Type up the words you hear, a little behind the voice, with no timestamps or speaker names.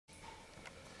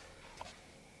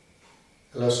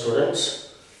Hello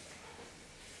students,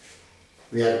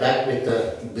 we are back with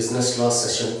the business law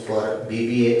session for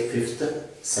B.B.A 5th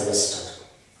semester.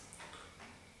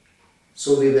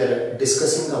 So we were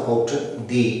discussing about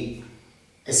the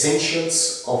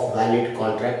essentials of valid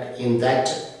contract. In that,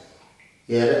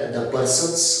 here the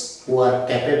persons who are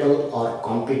capable or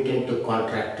competent to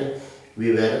contract,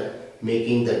 we were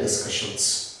making the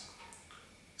discussions.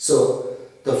 So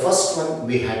the first one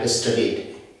we had studied.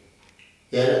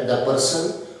 Here the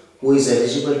person who is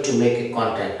eligible to make a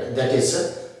contract, that is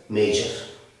a major.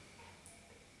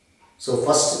 So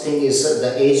first thing is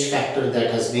the age factor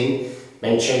that has been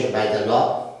mentioned by the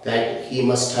law, that he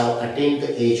must have attained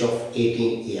the age of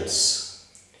 18 years.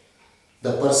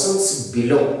 The persons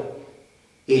below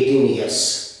 18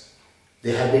 years,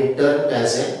 they have been termed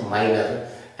as a minor,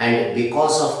 and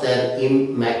because of their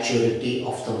immaturity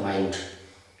of the mind,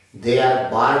 they are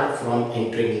barred from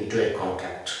entering into a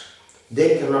contract.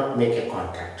 They cannot make a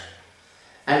contract.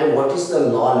 And what is the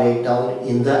law laid down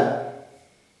in the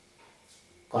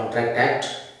Contract Act?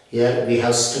 Here we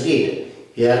have studied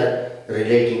here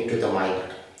relating to the minor.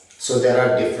 So there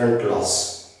are different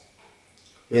laws.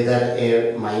 Whether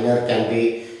a minor can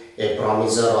be a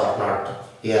promisor or not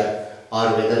here, or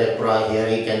whether here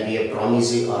he can be a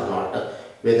promisee or not,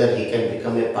 whether he can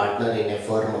become a partner in a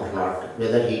firm or not,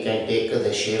 whether he can take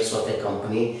the shares of a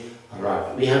company or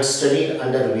not. We have studied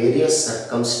under various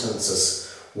circumstances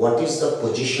what is the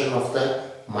position of the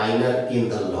minor in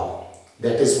the law.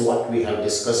 That is what we have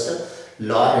discussed,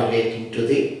 law relating to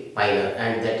the minor,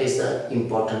 and that is the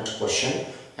important question,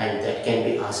 and that can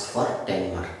be asked for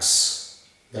 10 marks.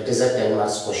 That is a 10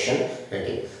 marks question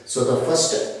rating. So the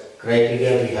first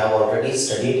criteria we have already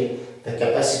studied, the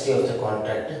capacity of the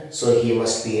contract. So he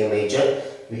must be a major.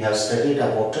 We have studied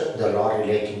about the law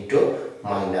relating to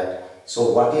minor.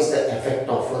 So what is the effect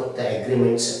of the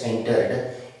agreements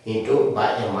entered into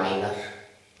by a minor?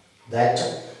 That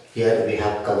here we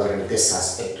have covered this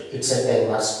aspect. It's a 10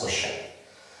 marks question.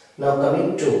 Now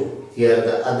coming to here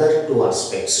the other two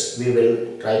aspects, we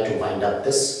will try to wind up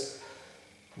this.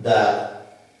 The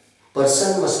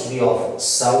person must be of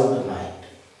sound mind.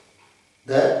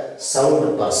 The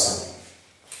sound person.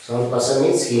 Sound person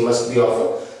means he must be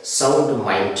of sound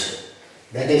mind.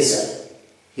 That is,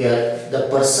 here the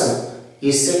person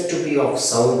is said to be of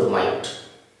sound mind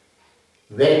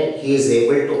when he is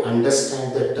able to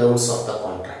understand the terms of the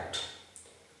contract,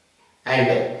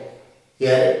 and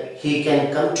here he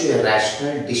can come to a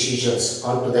rational decisions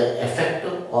onto the effect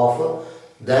of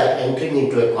the entering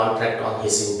into a contract on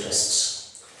his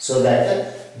interests. So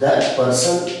that the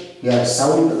person here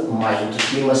sound mind,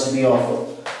 he must be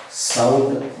of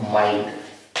sound mind.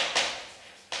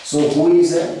 So who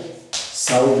is a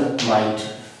sound mind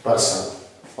person,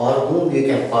 or whom we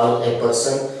can call a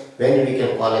person? When we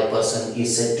can call a person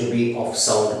is said to be of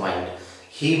sound mind,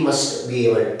 he must be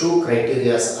able, two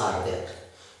criteria are there.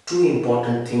 Two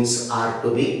important things are to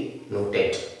be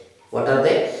noted. What are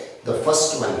they? The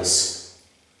first one is,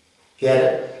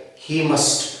 here he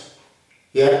must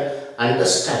here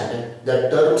understand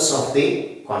the terms of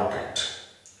the contract.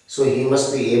 So he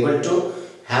must be able to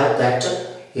have that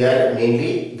here,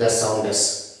 mainly the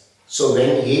soundness. So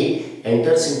when he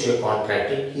enters into a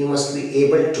contract, he must be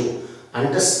able to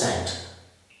understand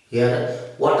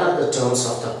here what are the terms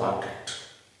of the contract.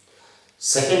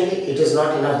 Secondly, it is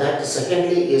not enough that.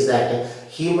 Secondly is that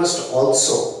he must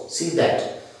also see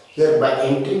that here by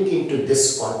entering into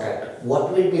this contract,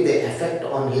 what will be the effect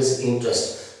on his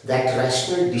interest, that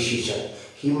rational decision.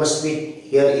 He must be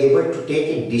here able to take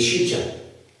a decision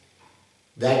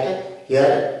that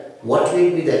here what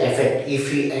will be the effect if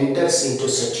he enters into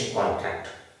such a contract.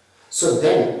 So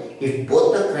then, if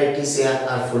both the criteria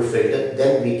are fulfilled,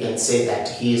 then we can say that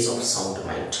he is of sound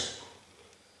mind.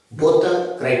 Both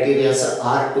the criteria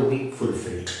are to be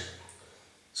fulfilled.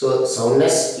 So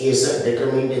soundness is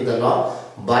determined in the law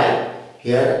by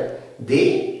here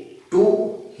the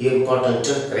two important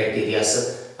criteria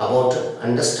about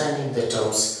understanding the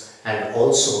terms and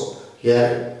also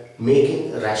here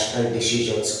making rational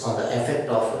decisions on the effect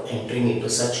of entering into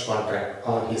such contract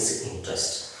on his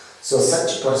interest. So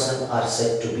such person are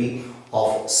said to be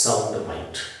of sound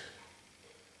mind.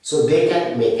 So they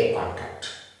can make a contract.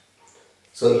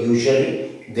 So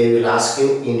usually they will ask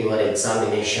you in your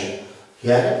examination,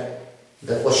 here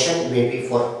the question may be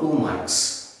for 2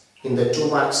 marks. In the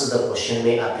 2 marks the question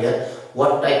may appear.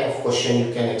 What type of question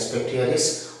you can expect here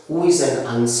is, who is an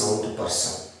unsound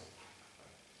person?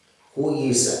 Who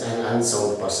is an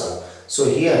unsound person? So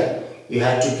here you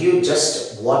have to give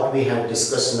just what we have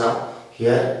discussed now.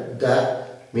 Here the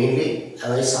mainly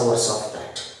average hours of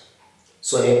that.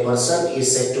 So a person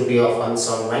is said to be of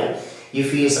unsound mind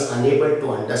if he is unable to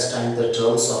understand the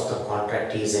terms of the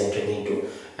contract he is entering into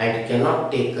and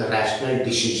cannot take rational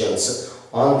decisions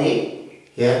on the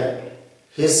here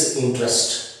his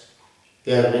interest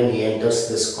here when he enters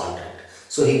this contract.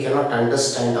 So he cannot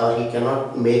understand or he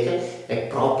cannot make a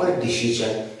proper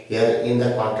decision here in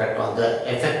the contract on the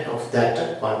effect of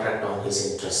that contract on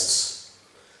his interests.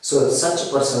 So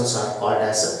such persons are called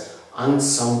as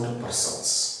unsound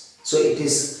persons. So it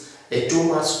is a 2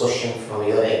 marks question from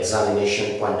your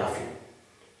examination point of view.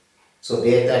 So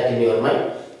bear that in your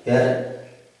mind. Here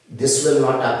this will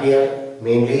not appear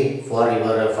mainly for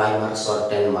your 5 marks or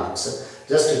 10 marks.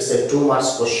 Just it's a 2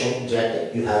 marks question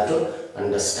that you have to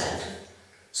understand.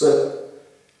 So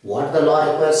what the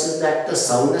law requires is that the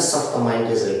soundness of the mind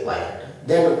is required.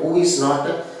 Then who is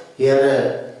not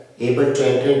here able to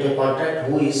enter into a contract?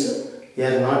 Who is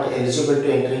here not eligible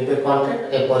to enter into a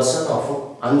contract? A person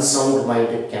of unsound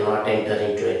mind cannot enter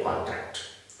into a contract.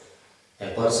 A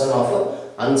person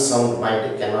of unsound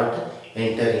mind cannot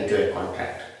enter into a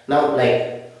contract. Now,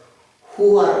 like,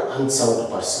 who are unsound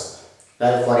person?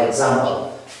 Well, for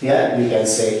example, here we can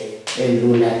say a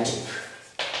lunatic.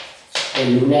 A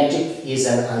lunatic is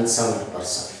an unsound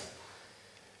person.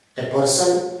 A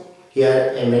person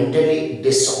here a mentally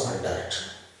disordered.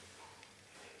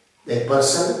 A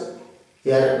person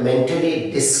here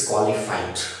mentally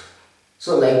disqualified.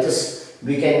 So like this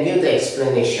we can give the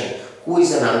explanation. Who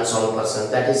is an unsound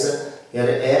person? That is here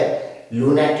a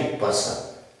lunatic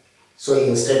person. So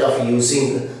instead of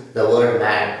using the word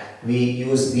mad, we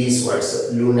use these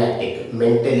words: lunatic,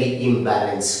 mentally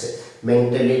imbalanced,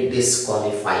 mentally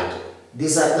disqualified.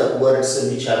 These are the words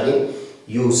which have been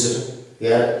used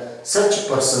here. Such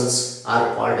persons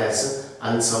are called as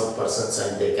unsound persons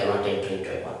and they cannot enter into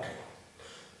a contract.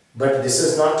 But this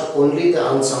is not only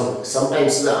the unsound.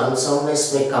 Sometimes the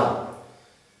unsoundness may come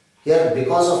here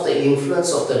because of the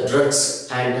influence of the drugs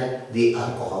and the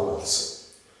alcohol also.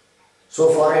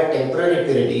 So for a temporary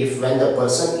period, if when the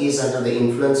person is under the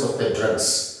influence of the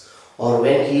drugs or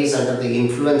when he is under the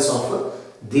influence of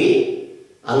the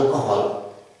alcohol,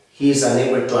 he is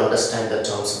unable to understand the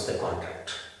terms of the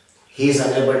contract. He is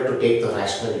unable to take the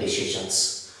rational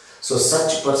decisions. So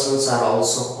such persons are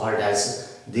also called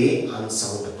as the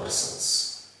unsound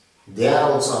persons. They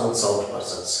are also unsound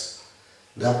persons.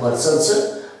 The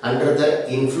persons under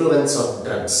the influence of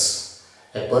drugs,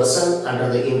 a person under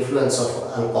the influence of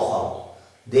alcohol,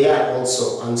 they are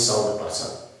also unsound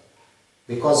person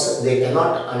because they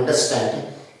cannot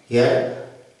understand here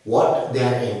what they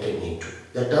are entering into.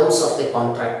 The terms of the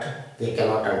contract they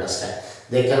cannot understand.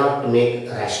 They cannot make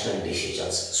rational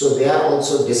decisions. So they are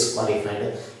also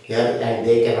disqualified here and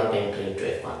they cannot enter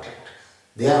into a contract.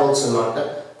 They are also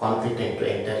not competent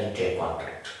to enter into a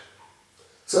contract.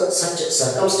 So such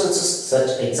circumstances,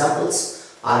 such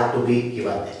examples are to be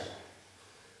given there.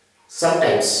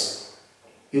 Sometimes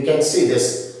you can see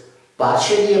this,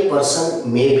 partially a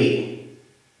person may be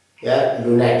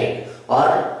lunatic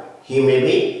or he may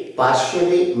be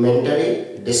partially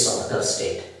mentally disordered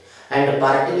state and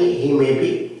partly he may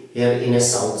be here in a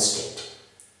sound state.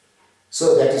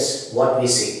 So that is what we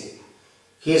see.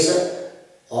 He is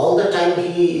all the time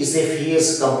if he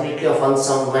is completely of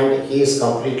unsound mind, he is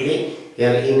completely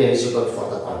here ineligible for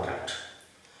the contract.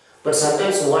 But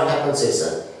sometimes what happens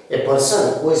is a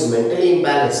person who is mentally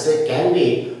imbalanced can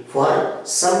be for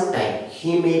some time,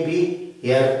 he may be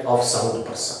here of sound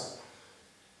person.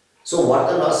 So what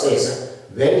the law says,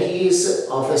 when he is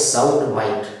of a sound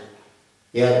mind,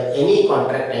 here any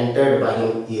contract entered by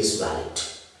him is valid.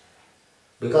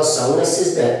 Because soundness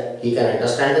is there, he can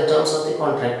understand the terms of the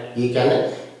contract, he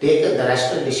can take the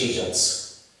rational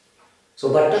decisions.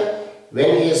 So but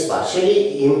when he is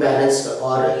partially imbalanced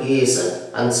or he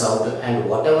is unsound and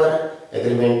whatever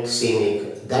agreement he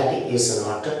make, that is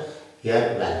not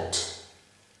here valid.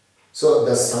 So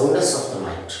the soundness of the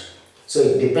mind. So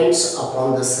it depends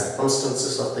upon the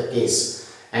circumstances of the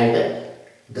case and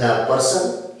the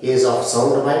person is of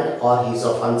sound mind or he is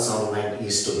of unsound mind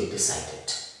is to be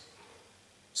decided.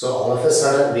 So all of a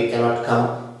sudden we cannot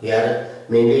come here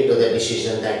mainly to the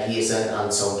decision that he is an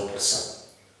unsound person.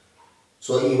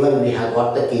 So even we have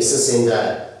got the cases in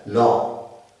the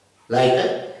law, like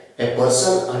a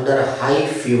person under a high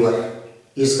fever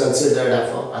is considered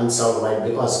of unsound mind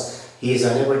because he is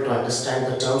unable to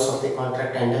understand the terms of the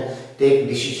contract and take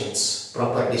decisions,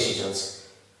 proper decisions.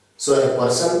 So a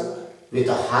person with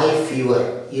a high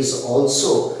fever is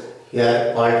also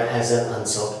here called as an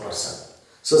unsound person.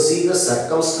 So see the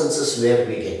circumstances where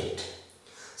we get it.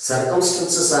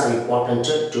 Circumstances are important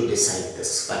to decide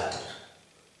this factor.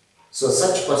 So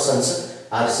such persons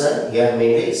are here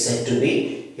mainly said to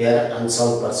be here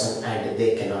unsound person and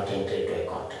they cannot enter into a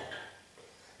contract.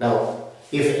 Now,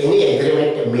 if any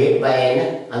agreement made by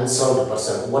an unsound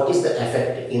person, what is the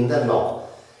effect in the law?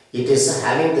 It is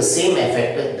having the same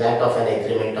effect that of an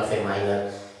agreement of a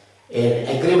minor.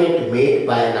 An agreement made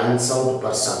by an unsound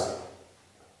person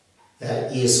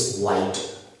is void.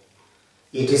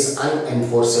 It is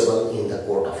unenforceable in the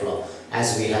court of law.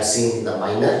 As we have seen in the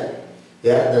minor,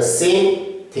 here the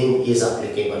same thing is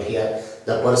applicable here.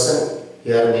 The person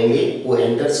here mainly who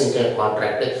enters into a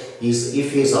contract is,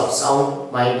 if he is of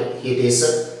sound mind, it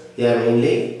is here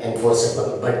mainly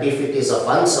enforceable. But if it is of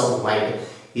unsound mind,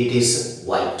 it is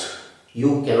void.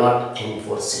 You cannot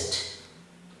enforce it.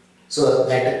 So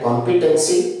that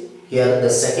competency, here the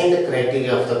second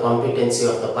criteria of the competency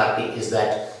of the party is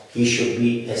that he should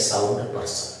be a sound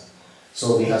person.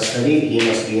 So we have studied he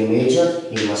must be a major,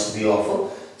 he must be of a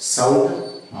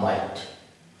sound mind.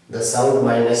 The sound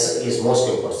mindness is most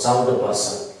important, sound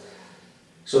person.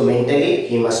 So mentally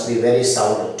he must be very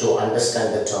sound to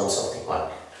understand the terms of the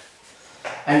contract.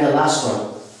 And the last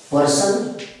one,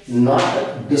 person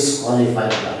not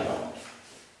disqualified by law.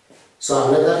 So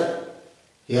another,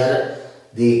 here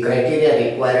the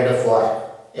criteria required for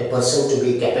a person to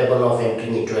be capable of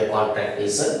entering into a contract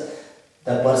is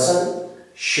the person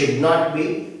should not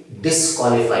be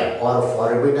disqualified or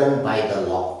forbidden by the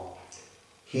law.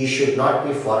 He should not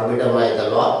be forbidden by the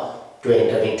law to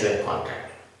enter into a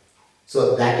contract.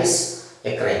 So that is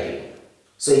a criteria.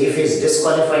 So if he is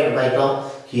disqualified by law,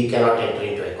 he cannot enter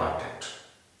into a contract.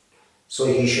 So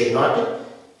he should not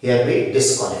here be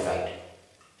disqualified.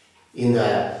 In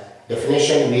the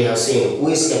definition we have seen who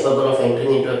is capable of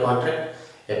entering into a contract.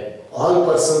 All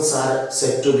persons are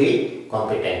said to be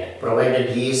competent,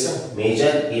 provided he is a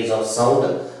major, he is of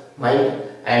sound mind,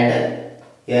 and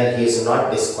here he is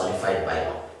not disqualified by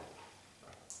law.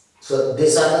 So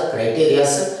these are the criteria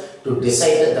to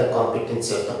decide the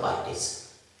competency of the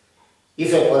parties.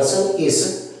 If a person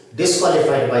is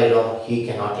disqualified by law, he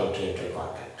cannot enter into a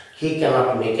contract. He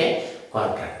cannot make a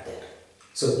contract there.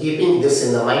 So keeping this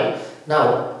in the mind,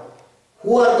 now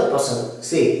who are the person?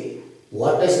 See,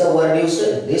 what is the word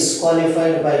used?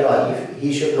 Disqualified by law. If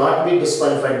he should not be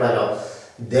disqualified by law,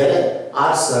 there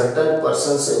are certain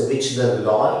persons which the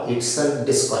law itself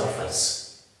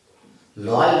disqualifies.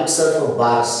 Law itself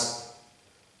bars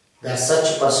that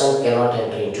such person cannot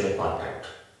enter into a contract.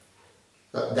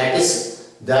 That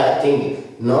is the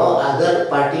thing. No other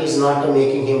party is not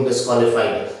making him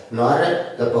disqualified, nor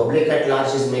the public at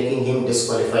large is making him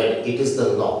disqualified. It is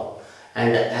the law.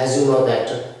 And as you know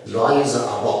that law is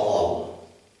above all.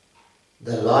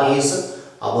 The law is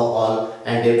above all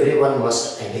and everyone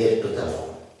must adhere to the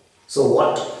law. So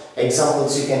what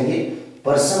examples you can give?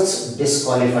 Persons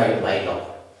disqualified by law.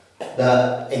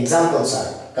 The examples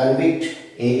are convict,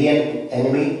 alien,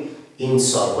 enemy,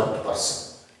 insolvent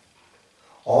person.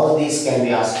 All these can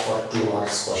be asked for 2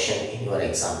 marks question in your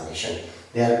examination.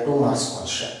 There are 2 marks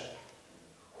question.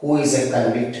 Who is a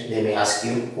convict? They may ask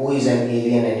you. Who is an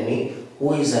alien enemy?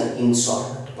 Who is an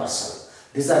insolvent person?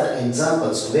 These are the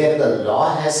examples where the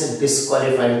law has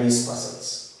disqualified these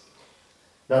persons.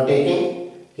 Now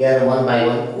taking here one by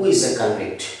one, who is a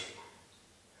convict?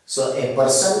 So a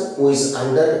person who is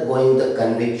undergoing the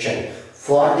conviction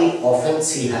for the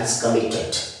offense he has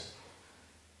committed.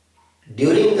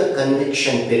 During the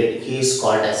conviction period, he is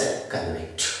called as a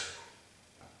convict.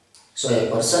 So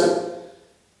a person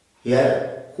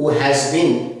here who has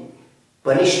been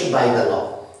punished by the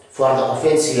law for the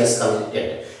offense he has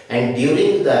committed, and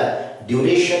during the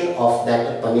duration of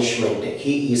that punishment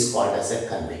he is called as a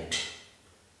convict.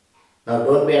 Now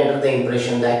don't be under the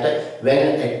impression that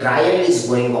when a trial is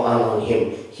going on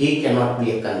him, he cannot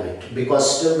be a convict,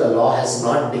 because still the law has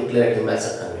not declared him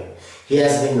as a convict. He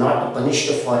has been not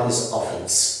punished for his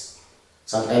offense.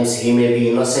 Sometimes he may be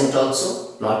innocent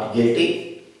also, not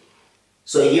guilty.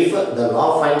 So if the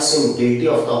law finds him guilty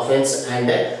of the offense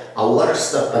and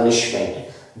awards the punishment,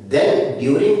 then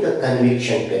during the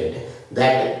conviction period,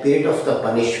 that period of the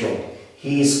punishment,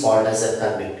 he is called as a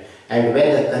convict. And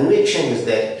when the conviction is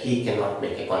there, he cannot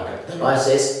make a contract. The law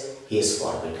says he is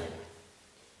forbidden.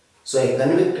 So a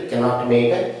convict cannot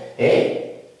make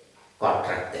a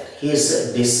contract there. He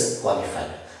is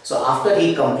disqualified. So after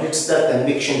he completes the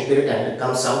conviction period and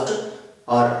comes out,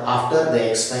 or after the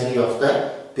expiry of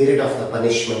the period of the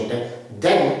punishment,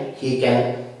 then he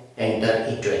can enter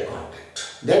into a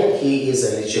contract. Then he is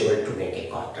eligible to make a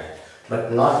contract,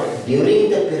 but not during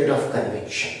the period of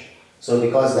conviction. So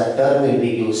because the term will be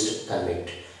used,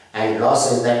 convict, and law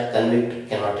says that convict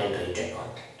cannot enter into a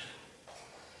contract.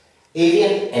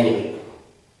 Alien enemy.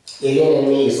 Alien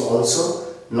enemy is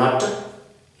also not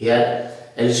here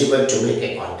eligible to make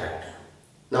a contract.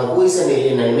 Now who is an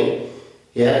alien enemy?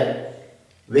 Here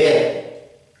where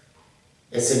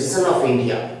A citizen of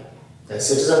India, the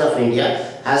citizen of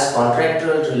India has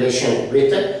contractual relation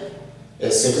with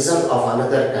a citizen of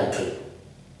another country,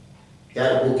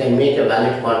 who can make a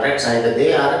valid contracts, and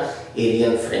they are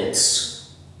alien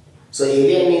friends. So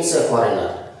alien means a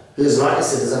foreigner. He is not a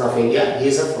citizen of India, he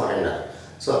is a foreigner.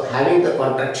 So having the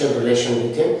contractual relation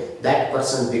with him, that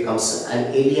person becomes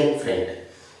an alien friend.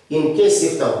 In case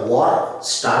if the war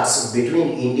starts between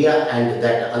India and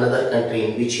that another country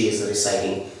in which he is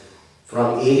residing,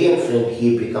 from alien friend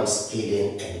he becomes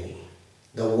alien enemy.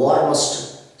 The war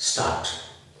must start.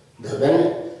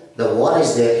 When the war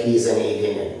is there, he is an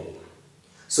alien enemy.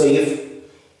 So if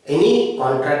any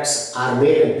contracts are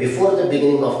made before the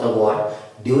beginning of the war,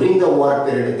 during the war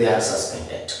period they are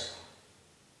suspended.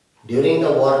 During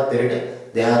the war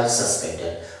period they are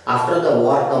suspended. After the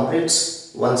war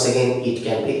completes, once again it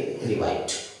can be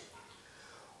revived.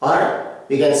 Or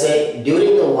we can say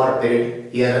during the war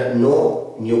period, here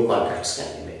no new contracts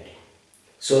can be made.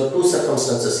 So two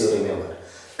circumstances you remember.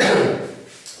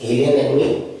 Alien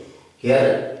enemy,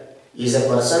 here is a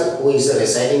person who is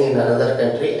residing in another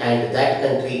country and that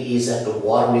country is at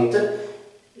war with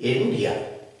India.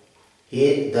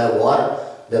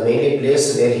 The mainly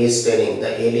place where he is staying,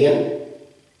 the alien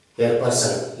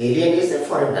person, alien is a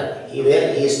foreigner,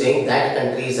 where he is staying, that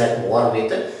country is at war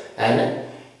with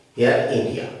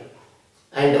India.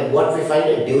 And what we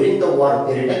find during the war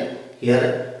period,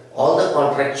 here all the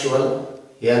contractual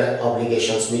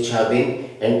obligations which have been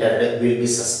entered will be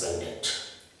suspended.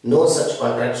 No such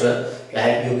contractual,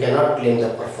 you cannot claim the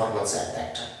performance at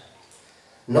that time.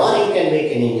 Nor you can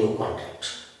make any new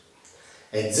contract.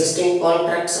 Existing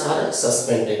contracts are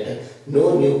suspended.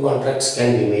 No new contracts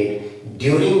can be made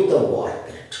during the war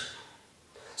period.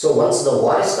 So once the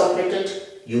war is completed,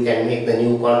 you can make the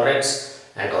new contracts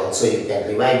and also you can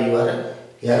revive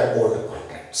your old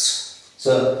contracts.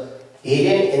 So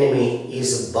alien enemy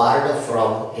is barred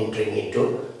from entering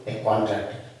into a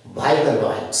contract by the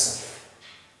law itself.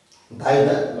 By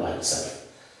the law itself.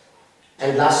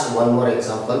 And last, one more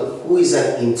example. Who is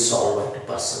an insolvent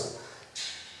person?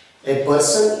 A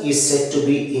person is said to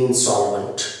be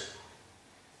insolvent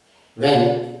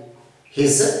when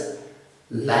his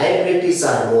liabilities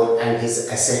are more and his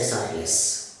assets are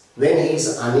less. When he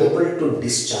is unable to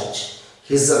discharge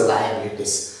his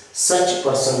liabilities, such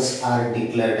persons are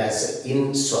declared as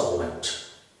insolvent.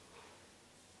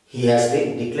 He has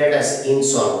been declared as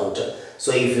insolvent.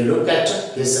 So if you look at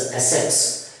his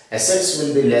assets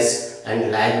will be less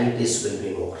and liabilities will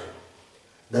be more.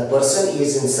 The person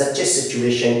is in such a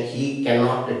situation, he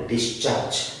cannot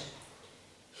discharge.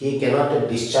 He cannot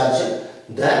discharge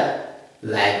the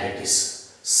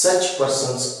liabilities. Such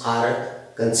persons are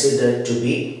considered to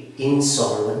be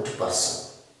insolvent person.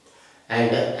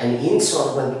 And an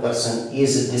insolvent person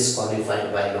is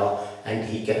disqualified by law and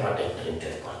he cannot enter into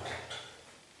a contract.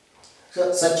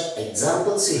 So such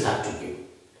examples you have to give.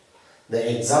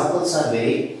 The examples are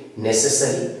very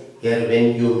necessary here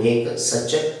when you make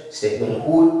such a statement.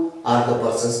 Who are the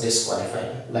persons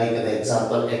disqualified? Like the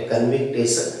example, a convict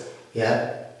is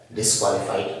here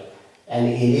disqualified, an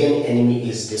alien enemy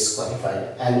is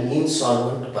disqualified, an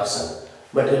insolvent person.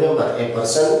 But remember, a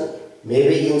person may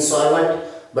be insolvent,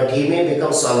 but he may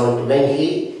become solvent when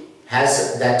he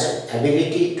has that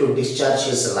ability to discharge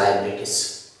his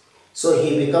liabilities. So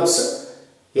he becomes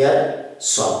here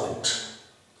solvent.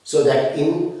 So that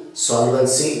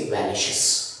insolvency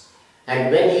vanishes.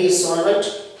 And when he is solvent,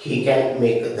 he can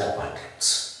make the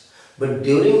contracts. But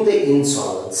during the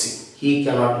insolvency, he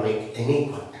cannot make any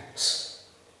contracts.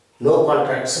 No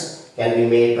contracts can be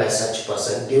made by such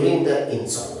person during the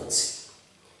insolvency.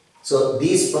 So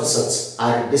these persons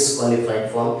are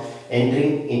disqualified from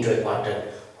entering into a contract.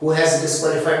 Who has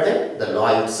disqualified them? The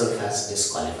law itself has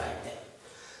disqualified them.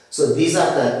 So these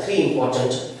are the three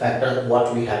important factors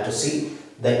what we have to see.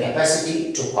 The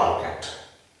capacity to contract.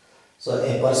 So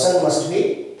a person must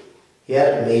be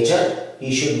here major,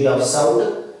 he should be of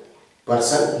sound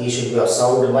person, he should be of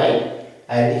sound mind,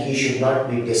 and he should not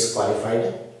be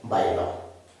disqualified by law.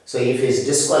 So if he is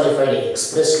disqualified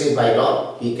expressly by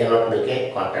law, he cannot make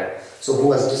a contract. So who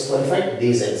was disqualified?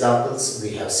 These examples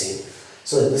we have seen.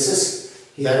 So this is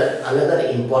here another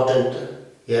important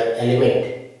here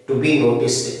element to be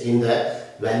noticed in the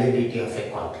validity of a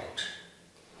contract.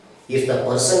 If the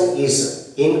person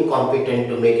is incompetent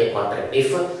to make a contract,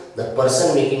 if the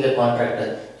person making a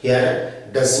contract here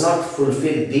does not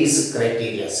fulfill these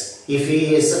criteria, if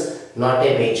he is not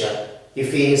a major,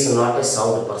 if he is not a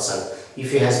sound person,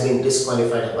 if he has been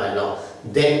disqualified by law,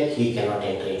 then he cannot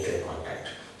enter into a contract.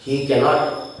 He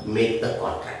cannot make the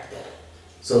contract there.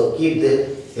 So keep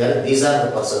here, these are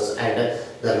the persons, and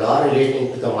the law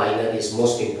relating to the minor is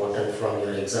most important from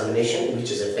your examination,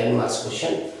 which is a 10 marks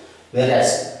question,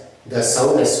 whereas the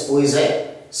soundness, who is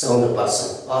a sound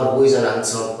person or who is an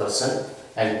unsound person,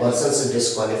 and persons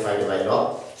disqualified by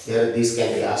law, here these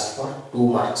can be asked for 2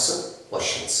 marks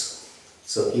questions.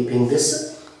 So keeping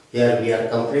this, here we are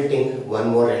completing one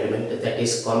more element, that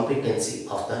is competency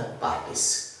of the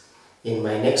parties. In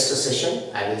my next session,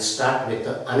 I will start with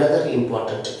another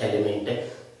important element,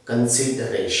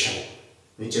 consideration,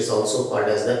 which is also called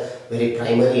as the very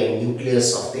primary and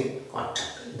nucleus of the contract.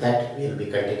 That we will be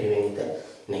continuing in the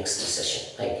next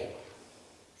session. Thank you.